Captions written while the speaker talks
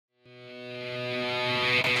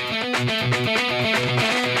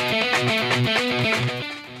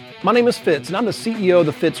My name is Fitz, and I'm the CEO of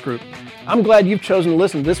the Fitz Group. I'm glad you've chosen to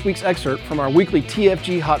listen to this week's excerpt from our weekly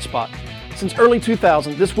TFG Hotspot. Since early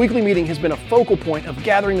 2000, this weekly meeting has been a focal point of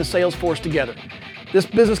gathering the sales force together. This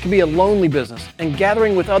business can be a lonely business, and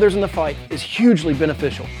gathering with others in the fight is hugely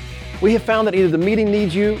beneficial. We have found that either the meeting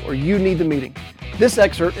needs you or you need the meeting. This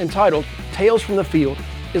excerpt, entitled Tales from the Field,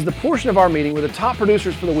 is the portion of our meeting where the top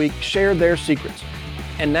producers for the week share their secrets.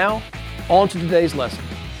 And now, on to today's lesson.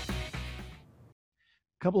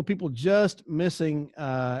 A couple of people just missing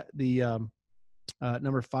the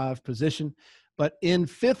number 5 position. But in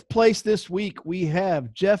 5th place this week, we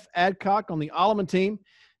have Jeff Adcock on the Alleman team.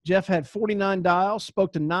 Jeff had 49 dials,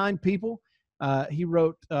 spoke to 9 people. He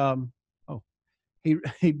wrote,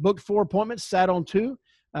 he booked 4 appointments, sat on 2,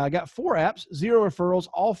 got 4 apps, 0 referrals.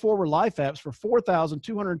 All 4 were life apps for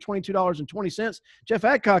 $4,222.20. Jeff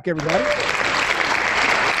Adcock, everybody.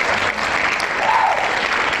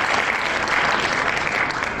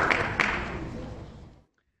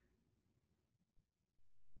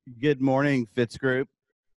 Good morning, Fitz Group.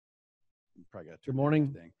 Good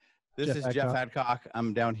morning. This is Jeff Adcock.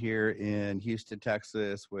 I'm down here in Houston,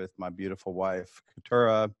 Texas with my beautiful wife,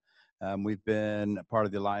 Katura. We've been a part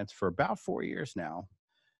of the Alliance for about 4 years now.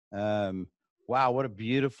 Wow, what a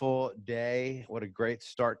beautiful day. What a great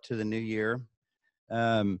start to the new year.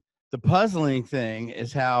 The puzzling thing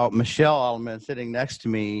is how Michelle Alleman, sitting next to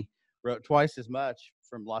me, wrote twice as much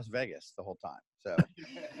from Las Vegas the whole time. So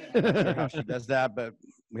I'm not sure how she does that, but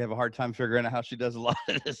we have a hard time figuring out how she does a lot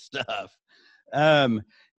of this stuff. To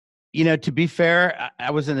be fair, I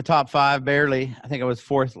was in the top 5 barely. I think I was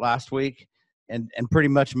 4th last week, and pretty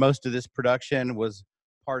much most of this production was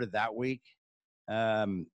part of that week. I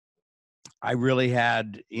really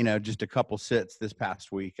had, just a couple sits this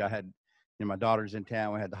past week. I had, my daughter's in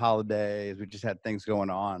town. We had the holidays. We just had things going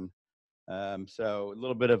on. So a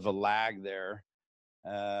little bit of a lag there.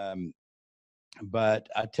 But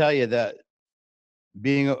I tell you that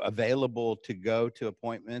being available to go to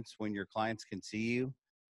appointments when your clients can see you.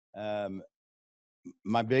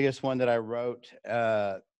 My biggest one that I wrote,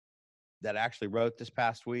 that I actually wrote this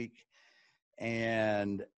past week,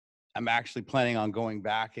 and I'm actually planning on going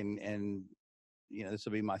back and this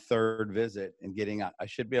will be my 3rd visit and I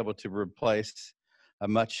should be able to replace a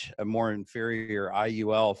more inferior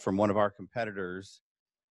IUL from one of our competitors,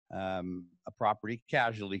 a property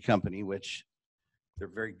casualty company, which they're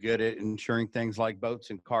very good at insuring things like boats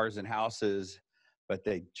and cars and houses, but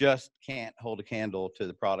they just can't hold a candle to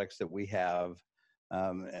the products that we have,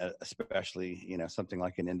 especially, something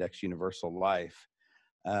like an Index Universal Life.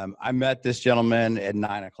 I met this gentleman at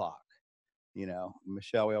 9 o'clock.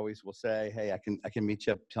 Michelle, we always will say, hey, I can meet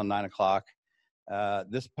you up till 9 o'clock.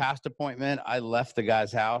 This past appointment, I left the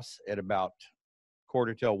guy's house at about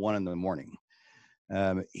 1:45 in the morning.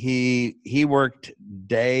 He worked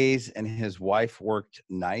days and his wife worked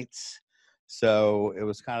nights. So it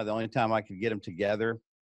was kind of the only time I could get them together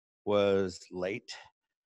was late.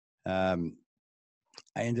 I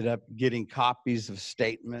ended up getting copies of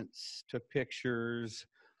statements, took pictures,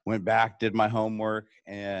 went back, did my homework,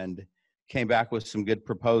 and came back with some good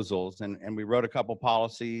proposals. And we wrote a couple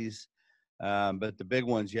policies, but the big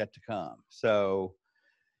one's yet to come. So,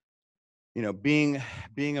 being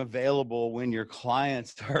available when your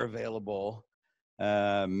clients are available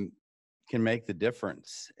can make the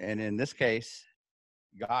difference. And in this case,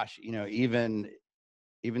 gosh, even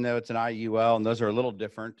though it's an IUL and those are a little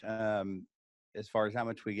different as far as how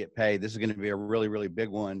much we get paid, this is going to be a really, really big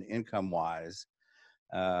one income-wise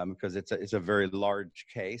because it's a very large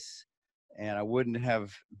case. And I wouldn't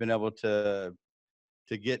have been able to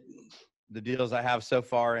get the deals I have so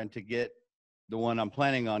far and to get the one I'm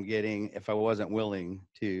planning on getting if I wasn't willing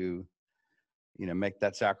to, make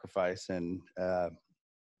that sacrifice and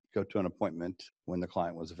go to an appointment when the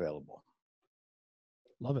client was available.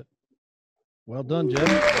 Love it. Well done, Jeff.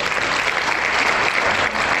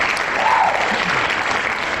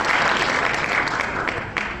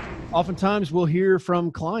 Oftentimes we'll hear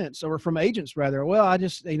from clients or from agents rather, well, I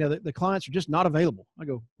just, the clients are just not available. I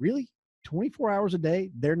go, really? 24 hours a day,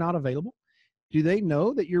 they're not available? Do they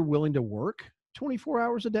know that you're willing to work 24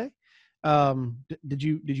 hours a day? Did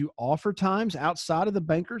you offer times outside of the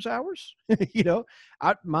banker's hours? Jeff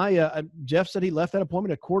said he left that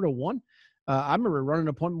appointment at 1:45. I remember running an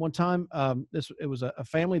appointment one time. It was a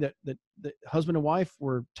family that husband and wife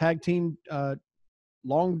were tag team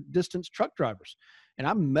long distance truck drivers, and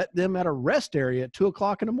I met them at a rest area at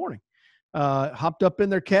 2:00 in the morning. Hopped up in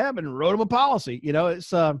their cab and wrote them a policy.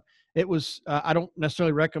 It was I don't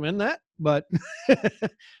necessarily recommend that, but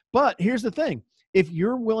but here's the thing. if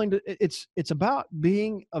you're willing to, it's about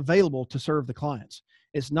being available to serve the clients.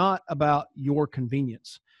 It's not about your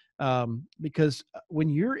convenience. Because when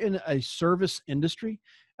you're in a service industry,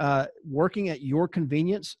 working at your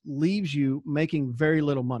convenience leaves you making very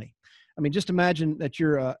little money. I mean, just imagine that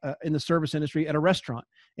you're in the service industry at a restaurant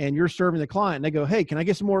and you're serving the client and they go, "Hey, can I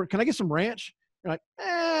get some more? Can I get some ranch?" You're like,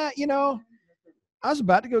 you know, I was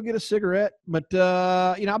about to go get a cigarette, but you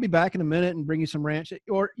know, I'll be back in a minute and bring you some ranch.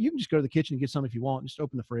 Or you can just go to the kitchen and get some if you want. Just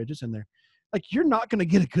open the fridge; it's in there. Like, you're not going to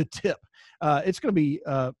get a good tip. It's going to be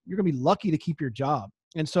you're going to be lucky to keep your job.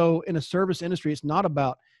 And so, in a service industry, it's not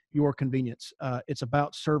about your convenience. It's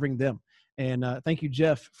about serving them. And thank you,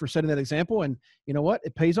 Jeff, for setting that example. And you know what?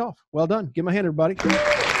 It pays off. Well done. Give him a hand, everybody.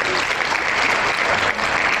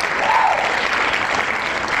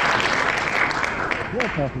 Well,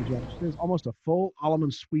 talking, Josh. There's almost a full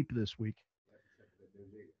Alleman sweep this week,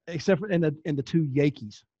 except for in the two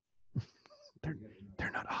Yankees.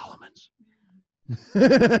 they're not Allemans.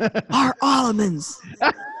 Are Allemans.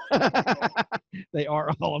 They are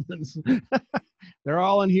Allemans. They're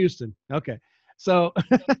all in Houston. Okay. So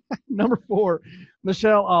number 4,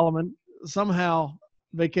 Michelle Alleman, somehow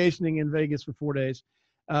vacationing in Vegas for 4 days.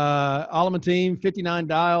 Alleman team, 59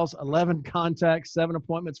 dials, 11 contacts, 7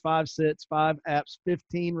 appointments, 5 sits, 5 apps,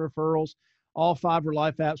 15 referrals. All 5 were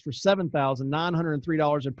life apps for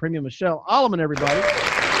 $7,903 in premium. Michelle Alleman, everybody.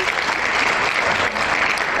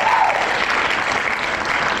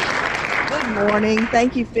 Good morning.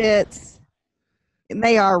 Thank you, Fitz. And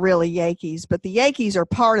they are really Yankees, but the Yankees are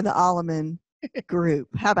part of the Alleman group.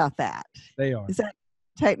 How about that? They are. Is that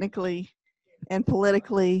technically and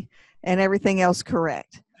politically and everything else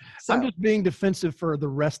correct? So, I'm just being defensive for the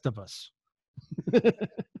rest of us.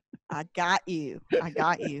 I got you.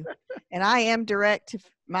 And I am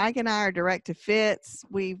Mike and I are direct to Fitz.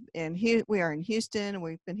 We are in Houston.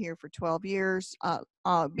 We've been here for 12 years.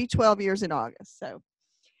 Be 12 years in August. So,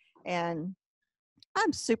 and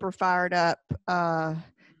I'm super fired up.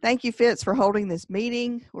 Thank you, Fitz, for holding this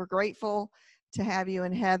meeting. We're grateful to have you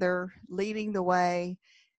and Heather leading the way.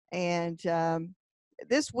 And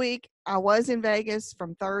this week, I was in Vegas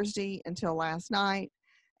from Thursday until last night.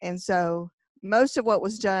 And so most of what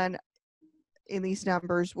was done in these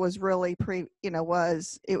numbers was really it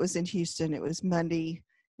was in Houston. It was Monday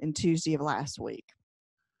and Tuesday of last week.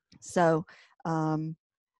 So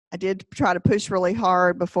I did try to push really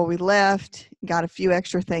hard before we left, got a few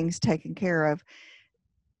extra things taken care of.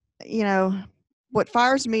 You know, what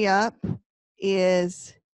fires me up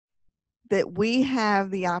is that we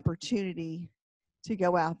have the opportunity to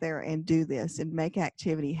go out there and do this and make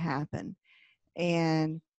activity happen.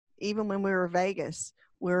 And even when we were in Vegas,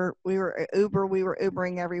 we were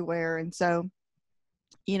Ubering everywhere. And so,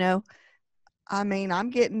 you know, I mean,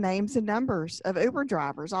 I'm getting names and numbers of Uber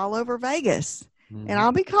drivers all over Vegas. Mm-hmm. And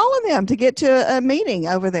I'll be calling them to get to a meeting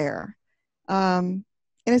over there. And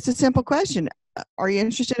it's a simple question. Are you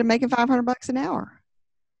interested in making $500 an hour?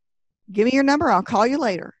 Give me your number. I'll call you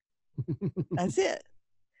later. That's it.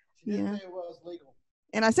 She didn't say it was legal.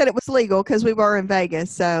 And I said it was legal because we were in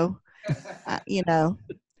Vegas. So, you know,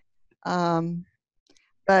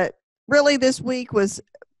 but really this week was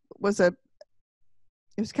kind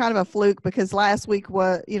of a fluke because last week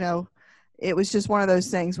was, you know, it was just one of those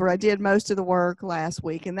things where I did most of the work last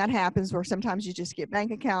week. And that happens where sometimes you just get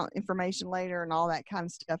bank account information later and all that kind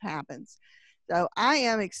of stuff happens. So I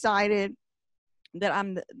am excited that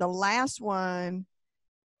I'm the last one,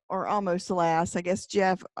 or almost the last, I guess,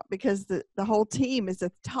 Jeff, because the whole team is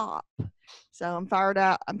at the top. So I'm fired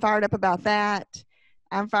up about that.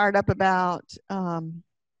 I'm fired up about the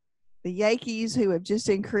Yankees, who have just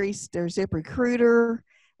increased their ZipRecruiter,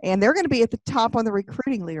 and they're going to be at the top on the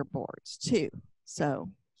recruiting leaderboards too. So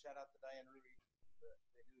shout out to Diane Ruiz.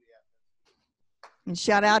 And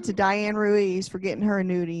shout out to Diane Ruiz for getting her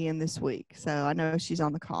annuity in this week. So I know she's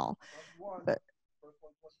on the call. But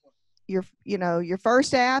your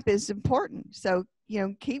first app is important. So, you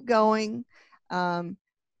know, keep going,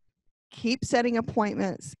 keep setting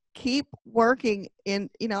appointments, keep working in,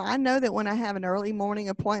 you know, I know that when I have an early morning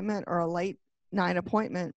appointment or a late night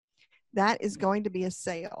appointment, that is going to be a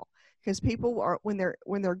sale because people are, when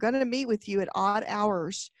they're going to meet with you at odd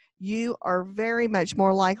hours, you are very much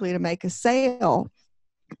more likely to make a sale.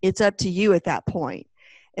 It's up to you at that point.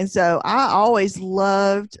 And so I always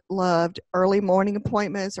loved early morning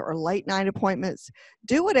appointments or late night appointments.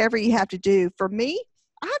 Do whatever you have to do. For me,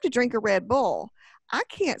 I have to drink a Red Bull. I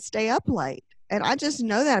can't stay up late. And I just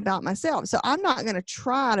know that about myself. So I'm not going to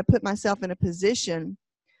try to put myself in a position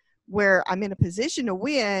where I'm in a position to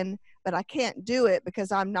win, but I can't do it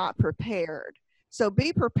because I'm not prepared. So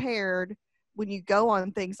be prepared when you go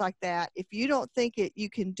on things like that, if you don't think you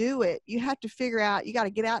can do it, you have to figure out, you got to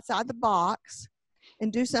get outside the box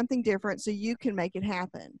and do something different so you can make it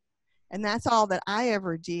happen. And that's all that I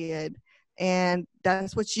ever did. And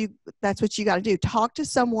that's what you got to do. Talk to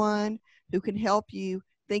someone who can help you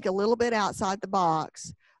think a little bit outside the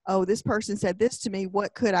box. Oh, this person said this to me.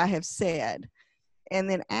 What could I have said? And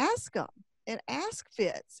then ask them, and ask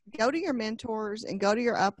Fitz. Go to your mentors and go to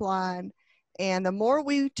your upline. And the more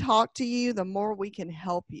we talk to you, the more we can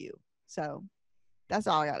help you. So that's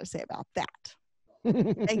all I got to say about that.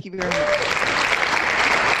 Thank you very much.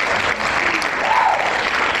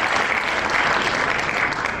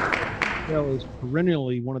 Michelle is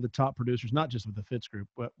perennially one of the top producers, not just with the Fitz Group,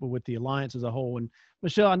 but with the Alliance as a whole. And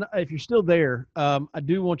Michelle, if you're still there, I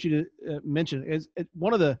do want you to mention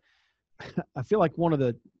one of the, I feel like one of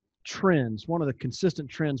the trends, one of the consistent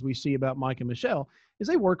trends we see about Mike and Michelle is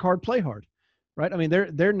they work hard, play hard, right? I mean,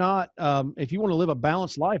 they're not, if you want to live a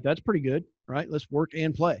balanced life, that's pretty good, right? Let's work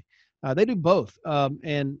and play. They do both.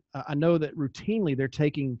 And I know that routinely they're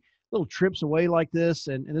taking little trips away like this.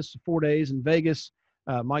 And this is 4 days in Vegas.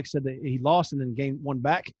 Mike said that he lost and then gained one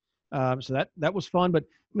back. So that was fun. But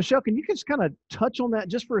Michelle, can you just kind of touch on that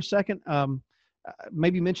just for a second?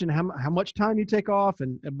 Maybe mention how much time you take off,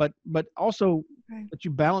 but also that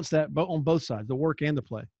you balance that on both sides, the work and the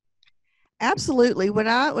play. Absolutely. When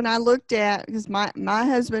I looked at, because my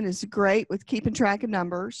husband is great with keeping track of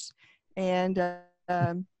numbers, and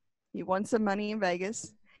he won some money in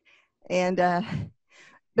Vegas, and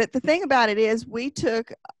but the thing about it is we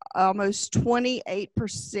took almost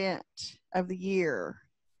 28% of the year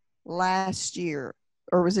last year,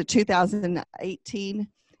 or was it 2018,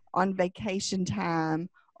 on vacation time,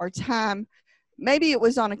 or time, maybe it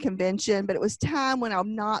was on a convention, but it was time when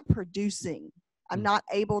I'm not producing. I'm not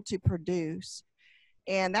able to produce.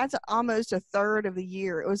 And that's almost a third of the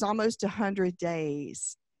year. It was almost 100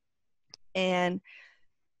 days. And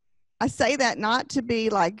I say that not to be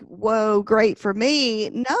like, whoa, great for me.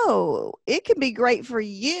 No, it can be great for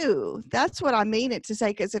you. That's what I mean it to say,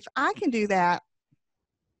 because if I can do that,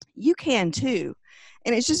 you can too.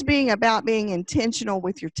 And it's just about being intentional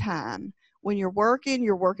with your time. When you're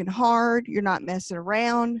working hard, you're not messing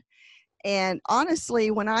around. And honestly,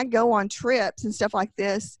 when I go on trips and stuff like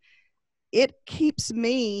this, it keeps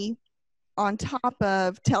me on top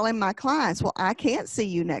of telling my clients, well, I can't see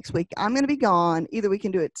you next week. I'm going to be gone. Either we can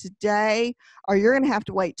do it today or you're going to have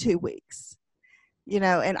to wait 2 weeks.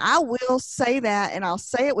 And I will say that, and I'll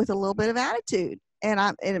say it with a little bit of attitude. And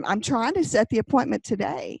I'm trying to set the appointment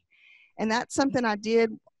today. And that's something I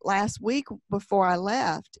did last week before I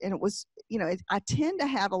left. And it was, I tend to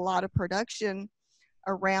have a lot of production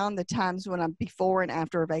around the times when I'm before and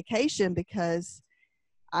after a vacation, because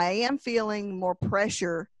I am feeling more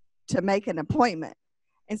pressure to make an appointment.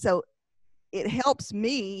 And so it helps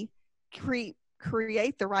me create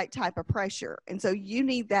the right type of pressure. And so you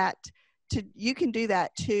need that you can do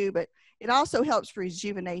that too, but it also helps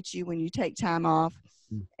rejuvenate you when you take time off.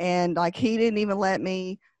 And like, he didn't even let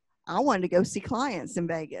me, I wanted to go see clients in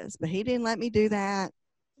Vegas, but he didn't let me do that.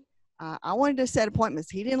 I wanted to set appointments.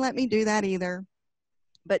 He didn't let me do that either.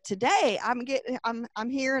 But today I'm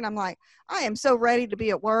here and I'm like, I am so ready to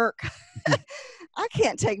be at work. I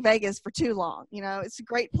can't take Vegas for too long. It's a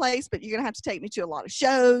great place, but you're going to have to take me to a lot of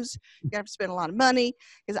shows. You're going to have to spend a lot of money,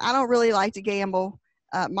 because I don't really like to gamble.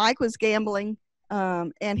 Mike was gambling,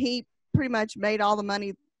 and he pretty much made all the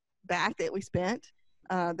money back that we spent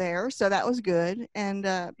there. So that was good. And,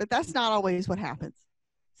 but that's not always what happens.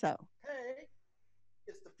 So. Hey,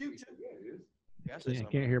 it's the future. Yeah, I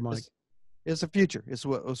can't hear Mike. It's the future. It's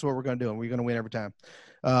what we're going to do, and we're going to win every time.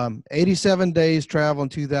 87 days travel in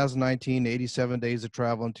 2019, 87 days of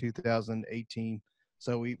travel in 2018.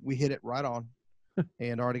 So we hit it right on,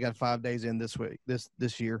 and already got 5 days in this week,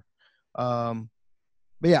 this year. But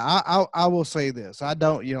yeah, I will say this. I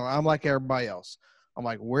don't, I'm like everybody else. I'm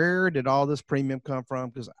like, where did all this premium come from?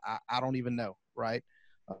 Because I don't even know, right?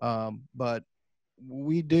 But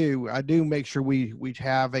I do make sure we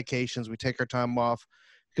have vacations. We take our time off,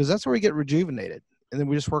 because that's where we get rejuvenated, and then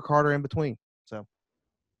we just work harder in between. So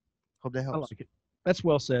hope that helps. I like it. That's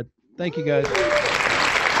well said. Thank you, guys.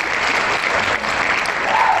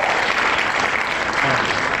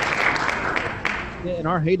 In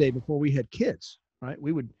our heyday, before we had kids, right?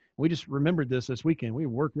 We just remembered this weekend. We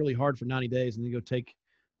worked really hard for 90 days and then go take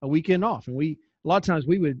a weekend off. And a lot of times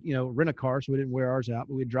we would, rent a car, so we didn't wear ours out,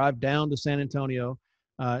 but we'd drive down to San Antonio,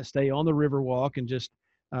 stay on the river walk, and just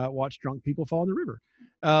watch drunk people fall in the river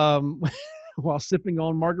while sipping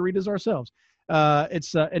on margaritas ourselves.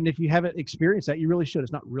 And if you haven't experienced that, you really should.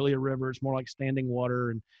 It's not really a river. It's more like standing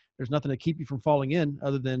water, and there's nothing to keep you from falling in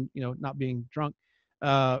other than, not being drunk.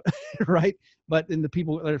 Right. But then the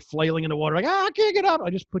people that are flailing in the water, like, I can't get up. I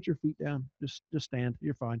just put your feet down. Just stand.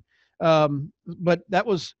 You're fine. But that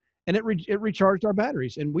was, and it recharged our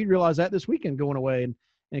batteries. And we realized that this weekend going away, and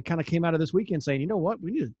it kind of came out of this weekend saying, you know what,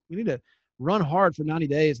 we need to run hard for 90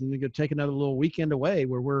 days and then go take another little weekend away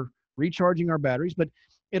where we're recharging our batteries. But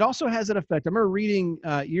it also has an effect. I remember reading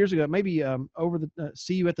years ago, maybe over the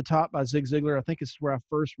See You at the Top by Zig Ziglar. I think it's where I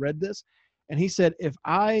first read this. And he said, if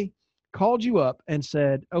I called you up and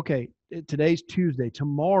said, okay, today's Tuesday,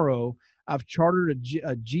 tomorrow I've chartered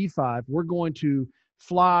a G5. We're going to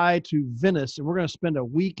fly to Venice, and we're going to spend a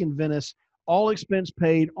week in Venice, all expense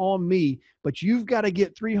paid on me, but you've got to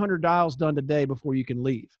get 300 dials done today before you can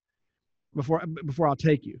leave, before I'll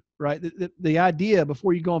take you, right? The idea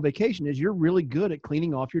before you go on vacation is you're really good at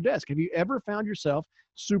cleaning off your desk. Have you ever found yourself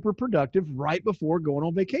super productive right before going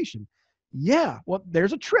on vacation? Yeah. Well,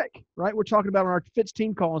 there's a trick, right? We're talking about on our Fits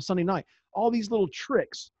team call on Sunday night, all these little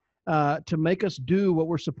tricks to make us do what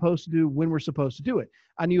we're supposed to do when we're supposed to do it.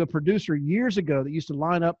 I knew a producer years ago that used to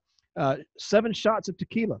line up 7 shots of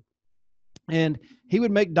tequila, and he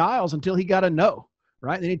would make dials until he got a no,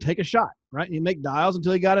 right? Then he'd take a shot, right? And he'd make dials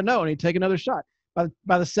until he got a no, and he'd take another shot. By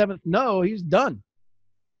the 7th no, he's done.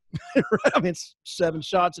 I mean, it's 7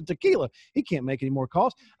 shots of tequila. He can't make any more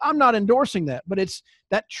calls. I'm not endorsing that, but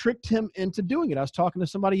that tricked him into doing it. I was talking to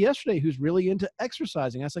somebody yesterday who's really into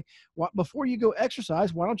exercising. I was like, before you go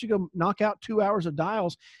exercise, why don't you go knock out 2 hours of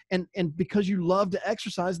dials? And because you love to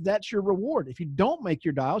exercise, that's your reward. If you don't make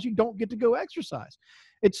your dials, you don't get to go exercise.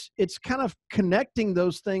 It's kind of connecting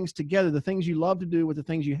those things together, the things you love to do with the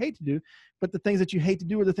things you hate to do, but the things that you hate to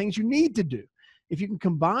do are the things you need to do. If you can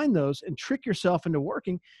combine those and trick yourself into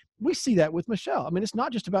working, we see that with Michelle. I mean, it's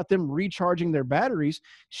not just about them recharging their batteries.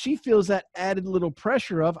 She feels that added little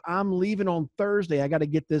pressure of, I'm leaving on Thursday. I got to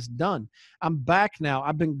get this done. I'm back now.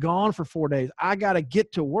 I've been gone for 4 days. I got to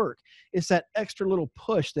get to work. It's that extra little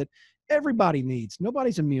push that everybody needs.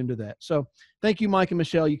 Nobody's immune to that. So thank you, Mike and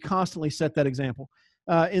Michelle. You constantly set that example.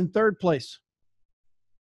 In third place,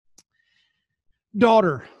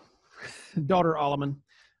 daughter Alleman.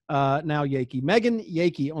 Now Yakey. Megan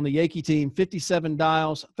Yakey on the Yakey team, 57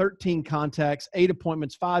 dials, 13 contacts, 8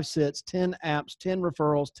 appointments, 5 sits, 10 apps, 10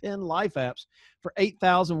 referrals, 10 life apps for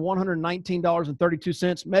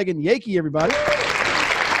 $8,119.32. Megan Yakey, everybody.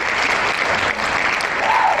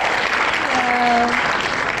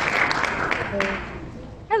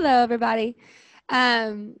 Hello, everybody.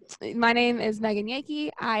 My name is Megan Yakey.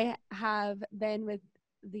 I have been with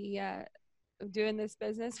doing this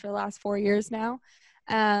business for the last 4 years now.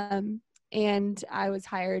 And I was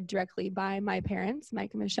hired directly by my parents,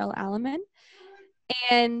 Mike and Michelle Alleman.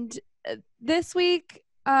 And this week,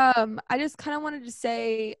 I just kind of wanted to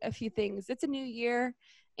say a few things. It's a new year,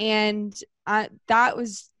 and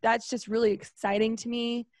that's just really exciting to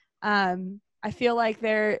me. I feel like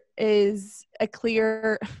there is a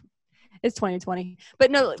clear, it's 2020,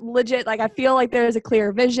 but no, legit, like I feel like there's a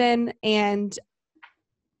clear vision, and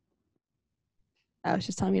I was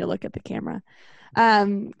just telling me to look at the camera.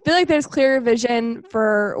 Feel like there's clear vision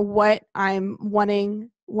for what I'm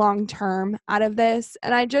wanting long-term out of this.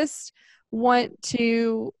 And I just want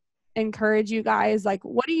to encourage you guys, like,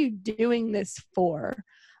 what are you doing this for?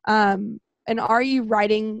 And are you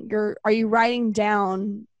writing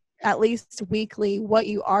down at least weekly what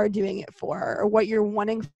you are doing it for, or what you're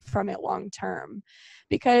wanting from it long-term?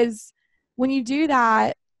 Because when you do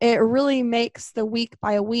that, it really makes the week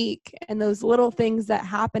by week and those little things that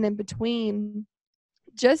happen in between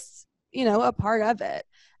just, a part of it.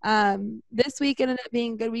 This week ended up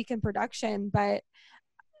being a good week in production, but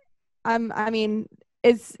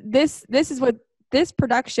this is what this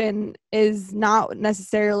production is not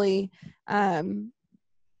necessarily something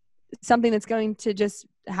that's going to just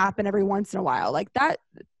happen every once in a while. Like that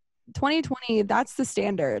 2020, that's the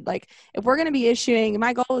standard. Like if we're going to be issuing,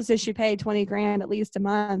 my goal is to issue pay $20,000 at least a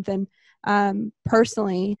month, and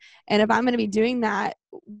personally, and if I'm going to be doing that,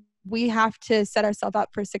 we have to set ourselves up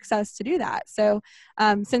for success to do that. So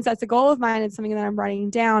since that's a goal of mine, it's something that I'm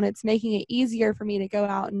writing down. It's making it easier for me to go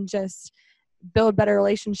out and just build better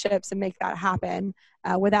relationships and make that happen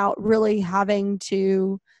without really having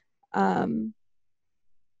to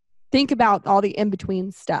think about all the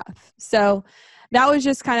in-between stuff. So that was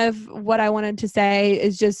just kind of what I wanted to say,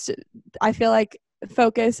 is just, I feel like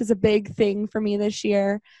focus is a big thing for me this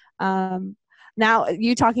year. Now,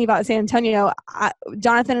 you talking about San Antonio,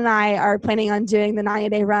 Jonathan and I are planning on doing the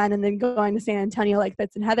 90-day run and then going to San Antonio like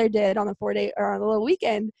Fitz and Heather did on the 4-day or on the little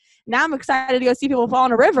weekend. Now I'm excited to go see people fall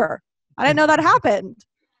in a river. I didn't know that happened.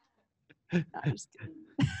 No, I'm just kidding.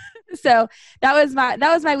 So that was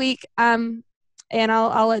my week. And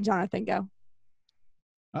I'll let Jonathan go.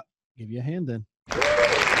 Give you a hand then.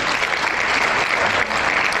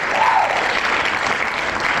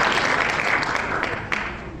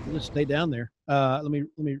 Let's stay down there. Let me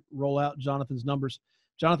roll out Jonathan's numbers.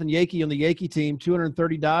 Jonathan Yakey on the Yakey team,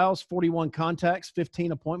 230 dials, 41 contacts,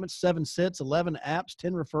 15 appointments, 7 sits, 11 apps,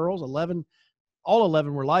 10 referrals, all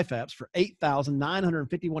 11 were life apps for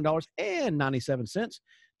 $8,951.97.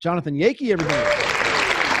 Jonathan Yakey, everybody.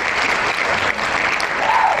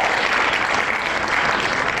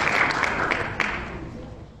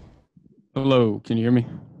 Hello, can you hear me?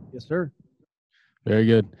 Yes, sir. Very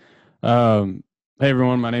good. Hey,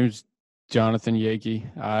 everyone. My name is Jonathan Yakey.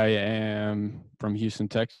 I am from Houston,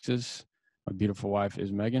 Texas. My beautiful wife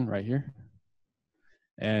is Megan right here.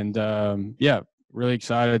 And, really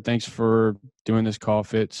excited. Thanks for doing this call,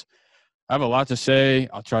 Fitz. I have a lot to say.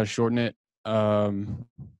 I'll try to shorten it. One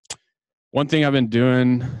thing I've been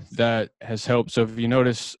doing that has helped. So if you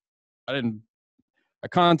notice, I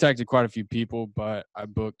contacted quite a few people, but I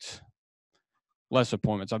booked less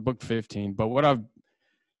appointments. I booked 15, but what I've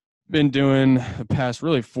been doing the past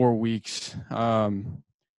really 4 weeks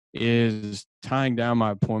is tying down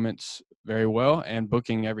my appointments very well and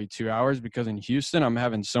booking every 2 hours, because in Houston, I'm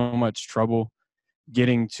having so much trouble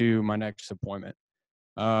getting to my next appointment.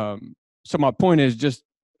 So my point is just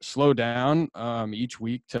slow down each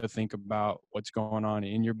week to think about what's going on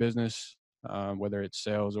in your business, whether it's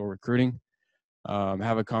sales or recruiting.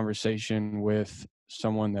 Have a conversation with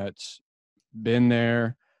someone that's been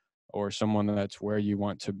there or someone that's where you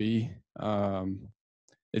want to be.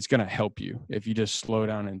 It's going to help you if you just slow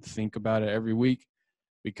down and think about it every week,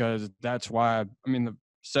 because that's why, the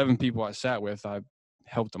 7 people I sat with, I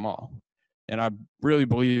helped them all. And I really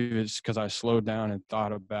believe it's because I slowed down and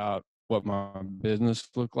thought about what my business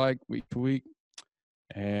looked like week to week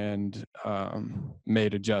and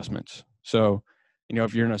made adjustments. So,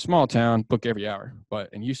 if you're in a small town, book every hour. But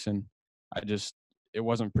in Houston, it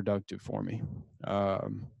wasn't productive for me.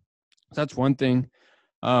 That's one thing.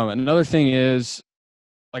 Another thing is,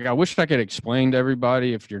 I wish I could explain to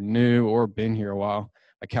everybody, if you're new or been here a while,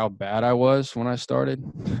 how bad I was when I started.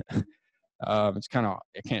 It's kind of,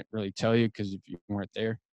 I can't really tell you because if you weren't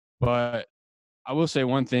there. But I will say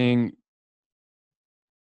one thing: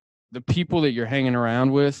 the people that you're hanging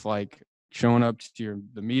around with, showing up to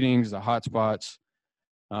the meetings, the hotspots,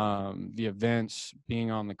 the events, being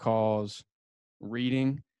on the calls,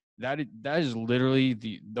 reading, that is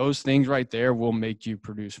literally those things right there will make you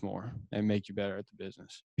produce more and make you better at the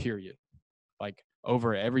business, period.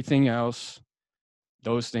 Over everything else,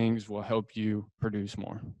 those things will help you produce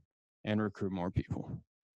more and recruit more people.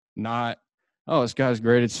 Not, oh, this guy's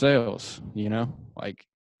great at sales, yeah,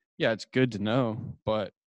 it's good to know,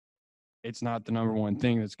 but it's not the number one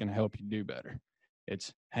thing that's going to help you do better.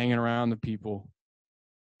 It's hanging around the people,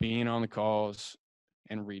 being on the calls,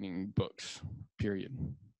 and reading books, period.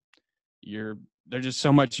 There's just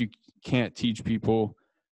so much you can't teach people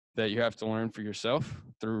that you have to learn for yourself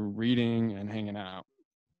through reading and hanging out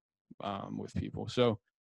with people. So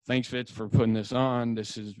thanks, Fitz, for putting this on.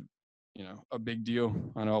 This is, a big deal.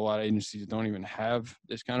 I know a lot of agencies don't even have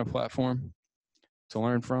this kind of platform to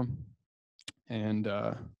learn from. And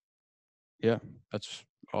that's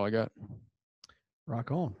all I got.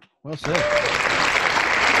 Rock on. Well said.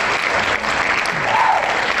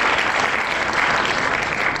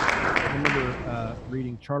 I remember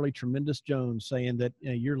reading Charlie Tremendous Jones saying that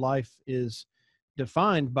your life is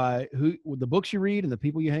defined by the books you read and the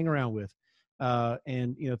people you hang around with,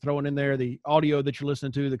 and throwing in there the audio that you're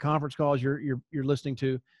listening to, the conference calls you're listening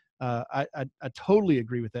to. I totally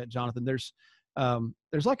agree with that, Jonathan. There's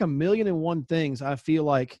like a million and one things I feel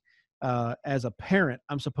like as a parent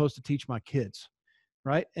I'm supposed to teach my kids,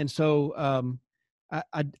 right? And so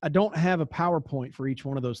I don't have a PowerPoint for each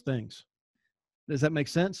one of those things. Does that make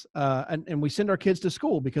sense? And we send our kids to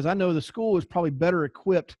school because I know the school is probably better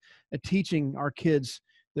equipped at teaching our kids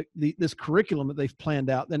this curriculum that they've planned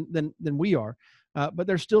out than we are. But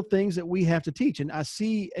there's still things that we have to teach. And I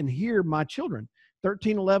see and hear my children,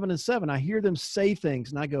 13, 11, and 7, I hear them say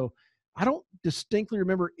things and I go, I don't distinctly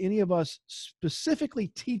remember any of us specifically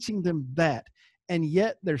teaching them that. And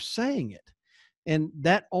yet they're saying it. And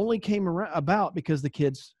that only came about because the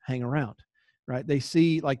kids hang around. Right. They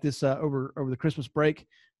see like this over the Christmas break.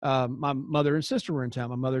 My mother and sister were in town.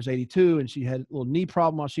 My mother's 82 and she had a little knee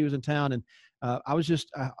problem while she was in town. And I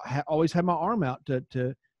always had my arm out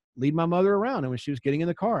to lead my mother around. And when she was getting in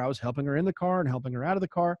the car, I was helping her in the car and helping her out of the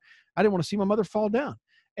car. I didn't want to see my mother fall down.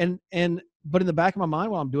 And but in the back of my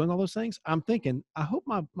mind, while I'm doing all those things, I'm thinking, I hope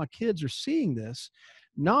my kids are seeing this,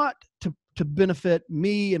 not to benefit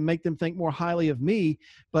me and make them think more highly of me,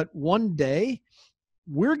 but one day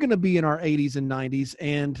we're going to be in our 80s and 90s,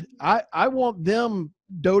 and I want them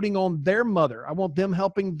doting on their mother. I want them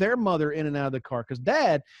helping their mother in and out of the car, because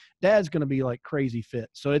dad's going to be like crazy fit.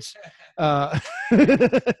 So it's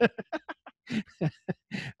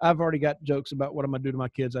I've already got jokes about what I'm going to do to my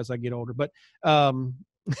kids as I get older, but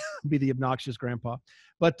be the obnoxious grandpa.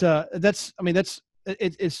 But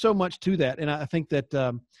it's so much to that. And I think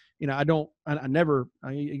that, I never,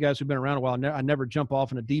 you guys who've been around a while, I never jump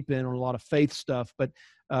off in a deep end on a lot of faith stuff, but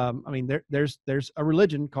there's a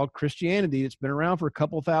religion called Christianity that's been around for a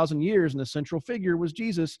couple thousand years, and the central figure was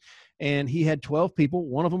Jesus, and he had 12 people.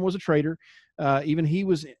 One of them was a traitor. Even he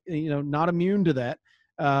was, not immune to that.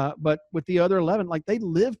 But with the other 11, like, they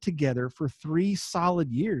lived together for 3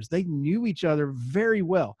 solid years. They knew each other very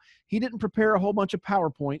well. He didn't prepare a whole bunch of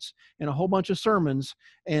PowerPoints and a whole bunch of sermons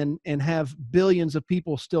and have billions of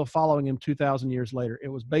people still following him 2,000 years later. It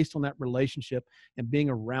was based on that relationship and being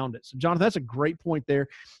around it. So, Jonathan, that's a great point there.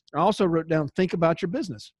 I also wrote down, think about your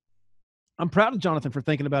business. I'm proud of Jonathan for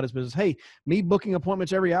thinking about his business. Hey, me booking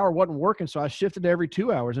appointments every hour wasn't working, so I shifted to every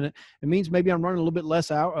 2 hours. And it means maybe I'm running a little bit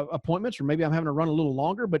less appointments, or maybe I'm having to run a little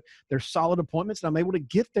longer, but they're solid appointments and I'm able to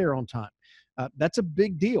get there on time. That's a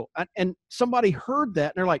big deal. And somebody heard that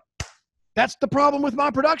and they're like, that's the problem with my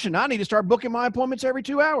production. I need to start booking my appointments every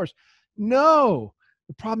 2 hours. No,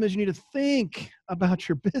 the problem is you need to think about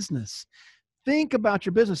your business. Think about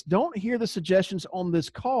your business. Don't hear the suggestions on this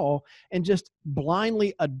call and just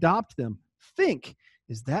blindly adopt them. Think,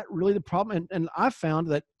 is that really the problem? And I found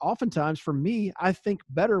that oftentimes for me, I think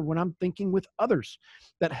better when I'm thinking with others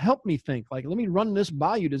that help me think. Like, let me run this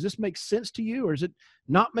by you. Does this make sense to you, or does it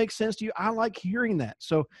not make sense to you? I like hearing that.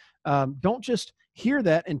 So don't just hear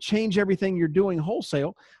that and change everything you're doing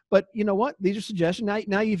wholesale. But you know what? These are suggestions.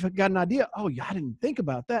 Now you've got an idea. Oh, yeah, I didn't think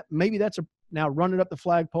about that. Maybe that's now run it up the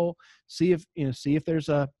flagpole. See if there's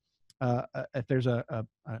an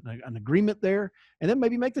agreement there, and then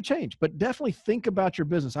maybe make the change. But definitely think about your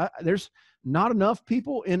business. There's not enough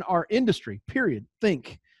people in our industry, period,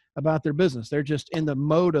 think about their business. They're just in the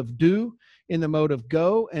mode of do, in the mode of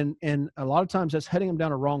go, and a lot of times that's heading them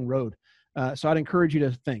down a wrong road. So I'd encourage you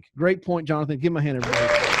to think. Great point, Jonathan. Give him a hand,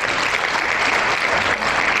 everybody.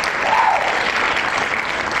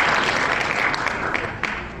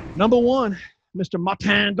 Number 1, Mr.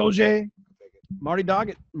 Martin Doge. Marty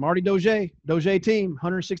Doggett, Marty Doge team,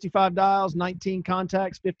 165 dials, 19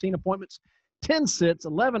 contacts, 15 appointments, 10 sits,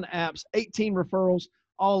 11 apps, 18 referrals.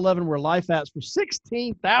 All 11 were life apps for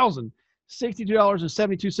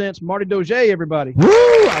 $16,062.72. Marty Doge, everybody. Woo!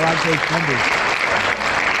 I like those numbers.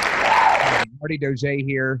 Marty Doge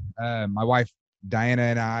here. My wife, Diana,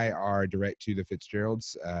 and I are direct to the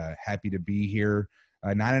Fitzgeralds. Happy to be here.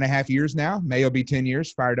 9.5 years now. May will be 10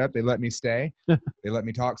 years. Fired up. They let me stay. They let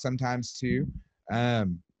me talk sometimes too.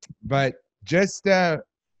 But just, I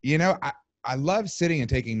love sitting and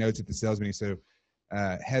taking notes at the sales meeting. So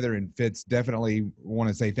Heather and Fitz definitely want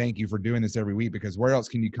to say thank you for doing this every week, because where else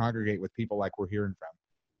can you congregate with people like we're hearing from?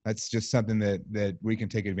 That's just something that we can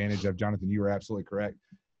take advantage of. Jonathan, you were absolutely correct.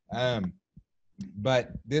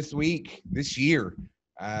 But this year,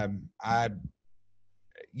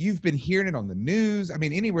 you've been hearing it on the news. I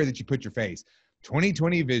mean, anywhere that you put your face,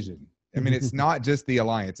 2020 vision. I mean, it's not just the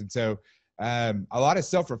Alliance. And so a lot of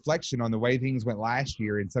self-reflection on the way things went last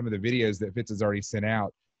year in some of the videos that Fitz has already sent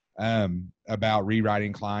out about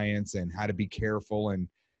rewriting clients and how to be careful and,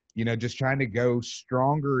 just trying to go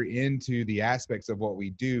stronger into the aspects of what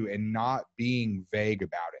we do and not being vague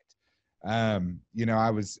about it. I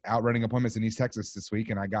was out running appointments in East Texas this week,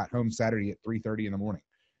 and I got home Saturday at 3:30 in the morning.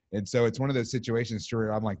 And so it's one of those situations,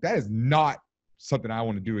 Stuart, I'm like, that is not something I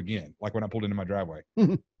want to do again. Like when I pulled into my driveway,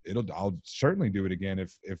 I'll certainly do it again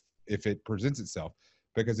if it presents itself,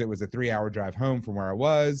 because it was a 3-hour drive home from where I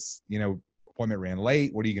was, appointment ran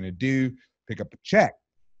late. What are you going to do? Pick up a check.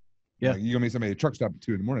 Yeah. You're going to meet somebody at a truck stop at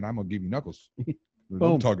 2 a.m. I'm going to give you knuckles. What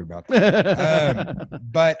Boom. I'm talking about.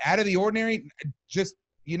 But out of the ordinary, just,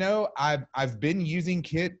 I've been using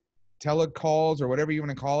kit telecalls or whatever you want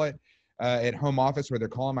to call it, at home office where they're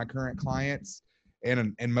calling my current clients.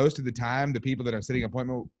 And most of the time, the people that I'm setting an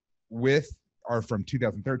appointment with are from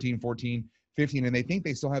 2013, 14, 15, and they think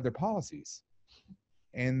they still have their policies.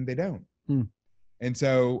 And they don't. And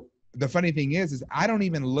so the funny thing is I don't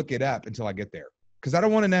even look it up until I get there, because I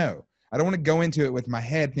don't want to know. I don't want to go into it with my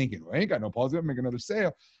head thinking, well, I ain't got no policy. I'm making another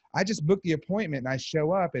sale. I just book the appointment and I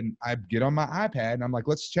show up and I get on my iPad and I'm like,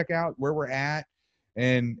 let's check out where we're at.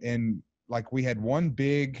 And like we had one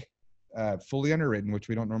big fully underwritten, which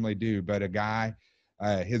we don't normally do, but a guy,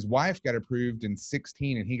 his wife got approved in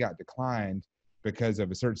 16 and he got declined because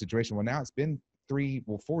of a certain situation. Well, now it's been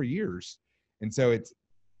 4 years. And so it's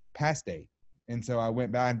past date. And so I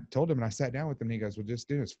went by and told him, and I sat down with him, and he goes, well, just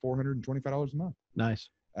do it. It's $425 a month. Nice.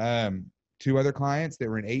 2 other clients that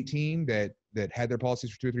were in 18 that had their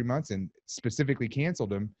policies for 2 or 3 months and specifically canceled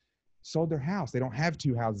them, sold their house. They don't have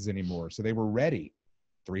 2 houses anymore. So they were ready,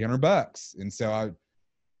 $300. And so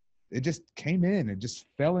it just came in, it just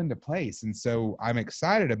fell into place. And so I'm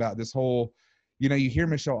excited about this whole, you hear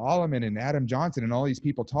Michelle Alleman and Adam Johnson and all these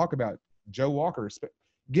people talk about Joe Walker,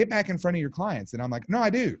 get back in front of your clients. And I'm like, no, I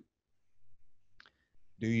do.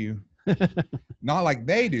 Do you? Not like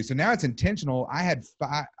they do. So now it's intentional. I had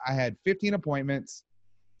 15 appointments,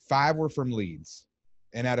 5 were from leads.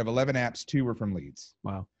 And out of 11 apps, 2 were from leads.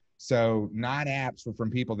 Wow. So 9 apps were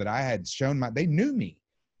from people that I had shown they knew me.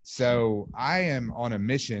 So I am on a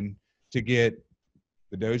mission to get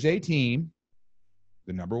the Doge team,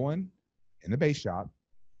 the number 1 in the base shop.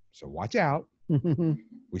 So watch out.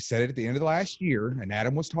 We said it at the end of the last year, and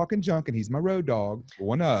Adam was talking junk, and he's my road dog,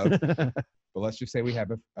 one of. But let's just say we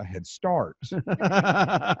have a head start.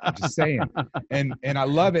 I'm just saying. And I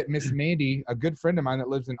love it. Miss Mandy, a good friend of mine that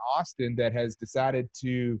lives in Austin that has decided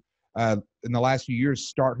to, in the last few years,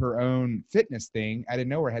 start her own fitness thing. I didn't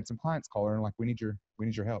know her. I had some clients call her and like, we need your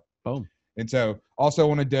help. Boom. And so also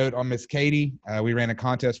want to dote on Miss Katie. We ran a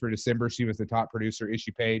contest for December. She was the top producer.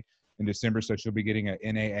 Issue paid in December. So she'll be getting a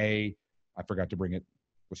NAA. I forgot to bring it.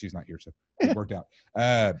 Well, she's not here, so it worked out.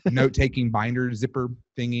 Note-taking binder zipper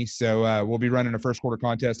thingy. So we'll be running a first quarter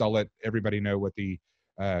contest. I'll let everybody know what the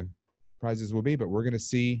prizes will be, but we're going to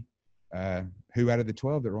see who out of the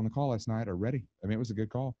 12 that were on the call last night are ready. I mean, it was a good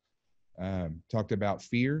call. Talked about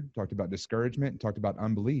fear, talked about discouragement, talked about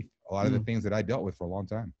unbelief, a lot of the things that I dealt with for a long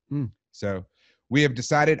time. So I have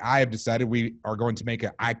decided we are going to make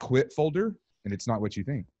an I quit folder, and it's not what you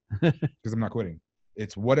think, because I'm not quitting.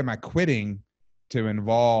 It's what am I quitting to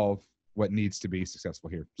involve what needs to be successful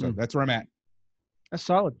here. So that's where I'm at. That's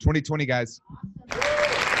solid. 2020, guys.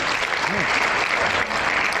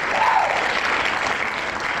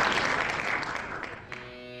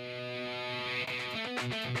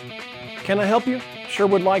 Can I help you? Sure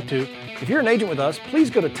would like to. If you're an agent with us, please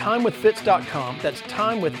go to timewithfitz.com. That's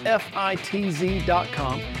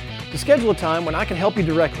timewithfitz.com to schedule a time when I can help you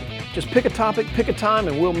directly. Just pick a topic, pick a time,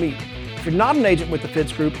 and we'll meet. If you're not an agent with the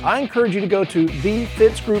Fitz Group, I encourage you to go to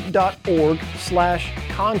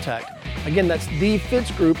thefitzgroup.org/contact. Again, that's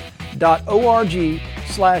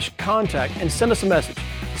thefitzgroup.org/contact and send us a message.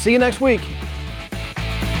 See you next week.